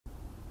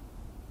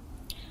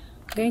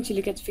going to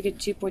look at figure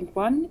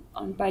 2.1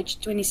 on page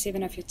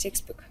 27 of your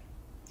textbook.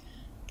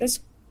 This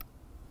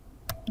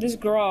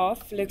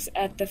graph looks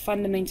at the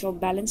fundamental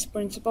balance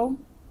principle.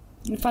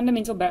 The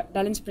fundamental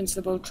balance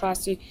principle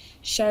tries to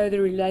show the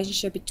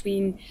relationship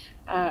between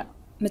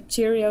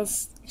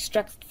materials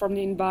extracted from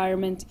the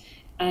environment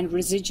and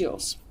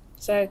residuals.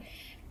 So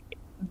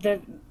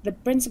the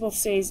principle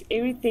says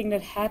everything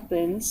that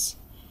happens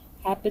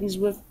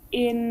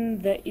within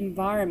the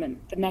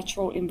environment, the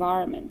natural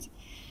environment.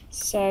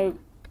 So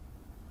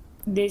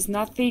there's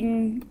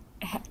nothing,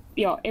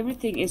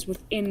 everything is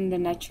within the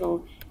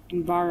natural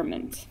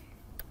environment.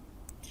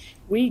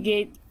 We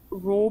get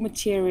raw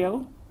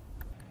material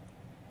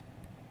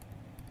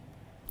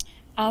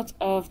out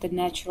of the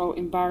natural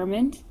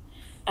environment,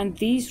 and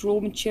these raw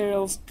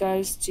materials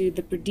goes to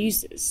the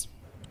producers.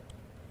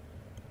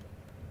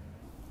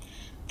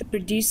 The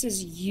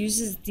producers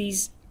uses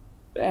these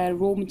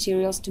raw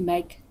materials to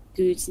make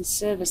goods and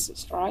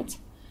services, right?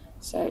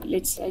 So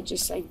let's say,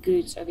 just say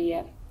goods over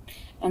here.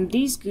 And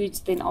these goods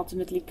then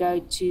ultimately go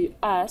to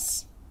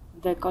us,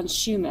 the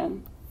consumer.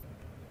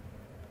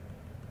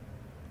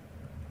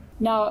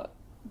 Now,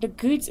 the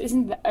goods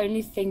isn't the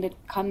only thing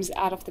that comes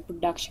out of the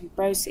production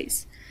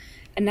process.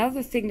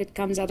 Another thing that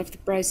comes out of the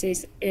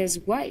process is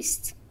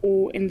waste,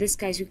 or in this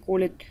case we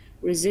call it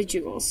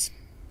residuals.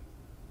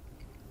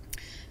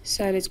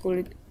 So let's call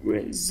it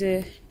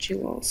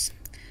residuals.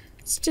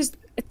 It's just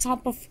a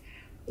type of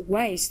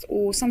waste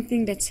or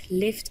something that's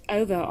left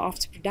over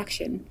after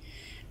production.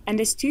 And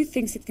there's two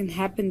things that can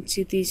happen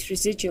to these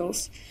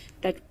residuals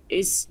that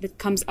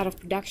comes out of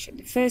production.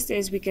 The first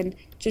is we can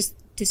just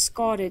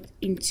discard it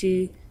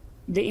into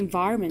the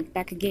environment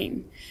back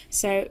again.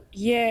 So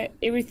here,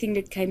 everything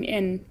that came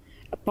in,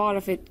 a part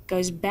of it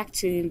goes back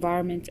to the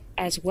environment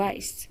as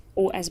waste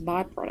or as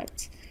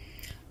byproduct.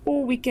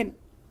 Or we can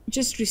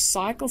just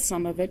recycle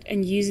some of it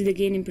and use it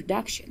again in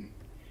production.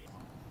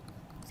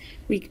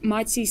 We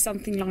might see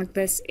something like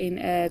this in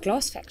a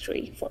glass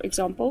factory, for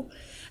example.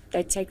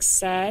 They take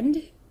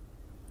sand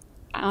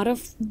out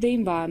of the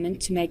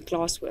environment to make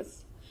glass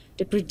with.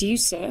 The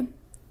producer,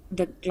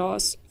 the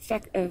glass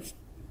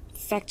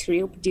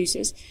factory or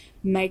producers,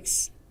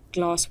 makes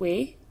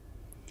glassware.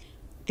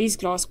 This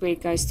glassware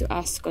goes to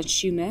us,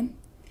 consumer.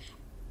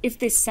 If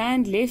there's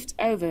sand left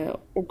over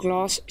or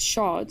glass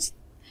shards,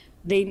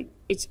 then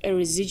it's a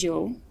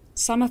residual.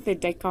 Some of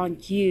it they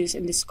can't use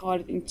and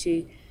discard it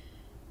into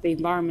the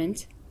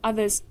environment.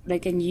 Others they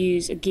can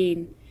use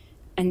again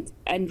and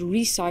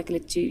recycle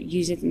it to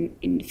use it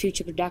in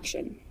future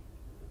production.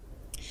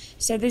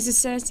 So there's a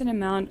certain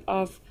amount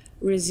of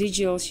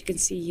residuals you can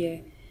see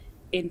here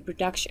in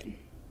production.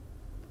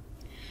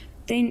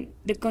 Then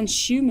the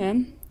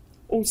consumer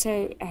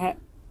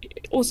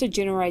also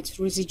generates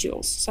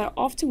residuals. So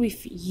after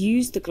we've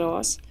used the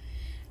glass,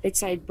 let's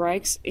say it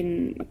breaks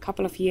in a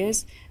couple of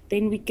years,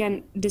 then we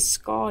can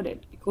discard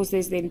it because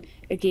there's then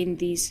again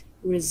these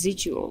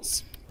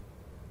residuals.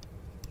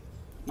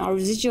 Now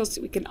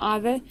residuals we can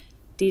either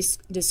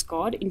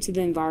discard into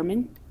the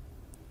environment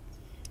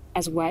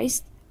as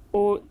waste,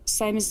 or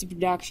same as the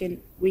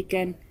production, we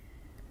can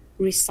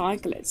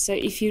recycle it. So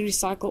if you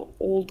recycle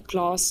old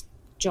glass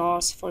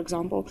jars, for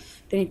example,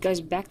 then it goes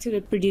back to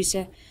the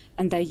producer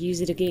and they use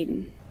it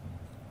again.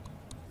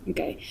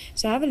 Okay,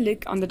 so have a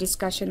look on the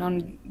discussion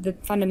on the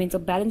fundamental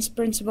balance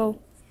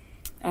principle.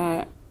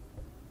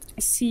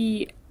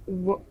 See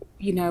what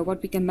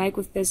we can make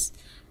with this,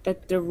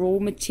 that the raw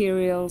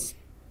materials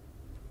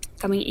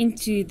coming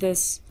into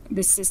this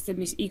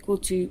system is equal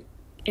to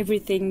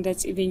everything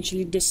that's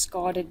eventually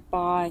discarded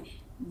by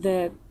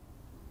the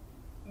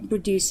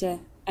producer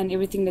and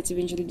everything that's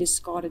eventually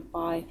discarded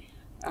by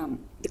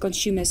the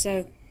consumer.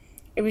 So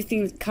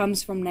everything that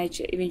comes from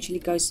nature eventually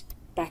goes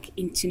back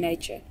into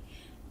nature.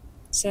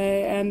 So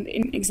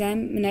in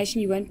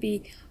examination you won't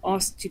be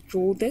asked to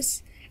draw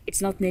this.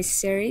 It's not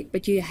necessary,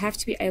 but you have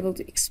to be able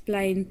to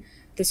explain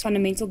this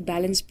fundamental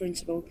balance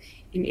principle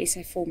in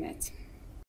essay format.